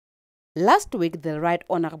Last week, the Right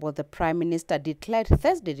Honourable the Prime Minister declared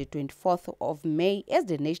Thursday the 24th of May as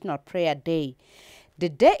the National Prayer Day. The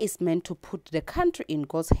day is meant to put the country in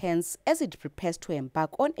God's hands as it prepares to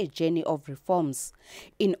embark on a journey of reforms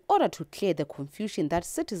in order to clear the confusion that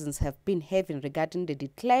citizens have been having regarding the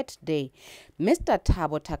declared day. Mr.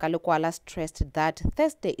 Thapelo stressed that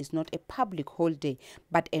Thursday is not a public holiday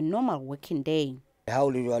but a normal working day.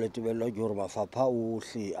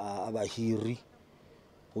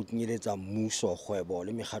 Ho kenyeletsa mmuso, kgwebo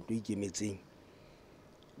le mekgatlo e ikemetseng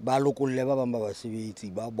ba lokolle ba bang ba basebetsi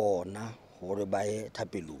ba bona hore ba ye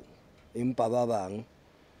Thapelong, empa ba bang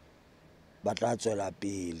ba tla tswela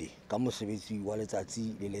pele ka mosebetsi wa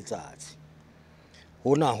letsatsi le letsatsi.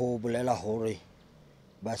 Hona ho bolela hore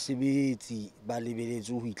basebetsi ba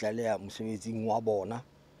lebeletswe ho itlaleha mosebetsing wa bona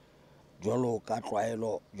jwalo ka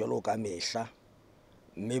tlwaelo, jwalo ka mehla,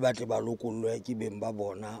 mme ba tle ba lokollwe ke beng ba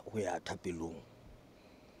bona ho ya Thapelong.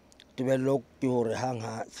 Thapelo ke hore hang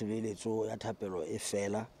ha tshebeletso ya Thapelo e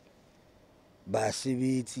fela,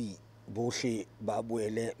 basebetsi bohle ba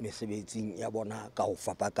boele mesebetsing ya bona ka ho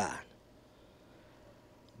fapakana.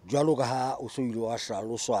 Jwalo ka ha o so ile wa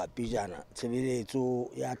hlaloswa pejana, tshebeletso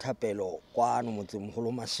ya Thapelo kwano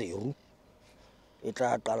motsemoholo Maseru e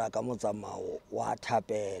tla qala ka motsamao wa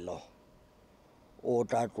Thapelo o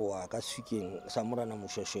tla tloha ka Sekeng sa Morena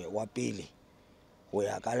Moshweshwe wa pele ho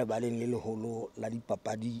ya ka lebaleng le leholo la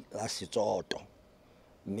dipapadi la Lesotho,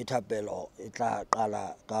 mme Thapelo e tla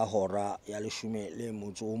qala ka hora ya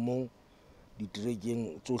 11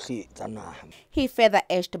 diterekeng tsohle tsa naha. He further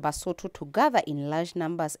urged Basotho to gather in large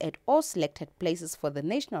numbers at all selected places for the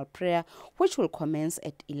national prayer, which will commence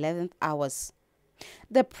at 11 hours.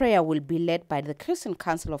 The prayer will be led by the Christian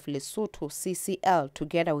Council of Lesotho, CCL,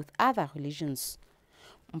 together with other religions.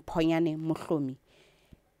 Mponyane Mohlomi,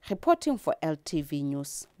 reporting for LTV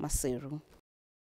News, Maseru.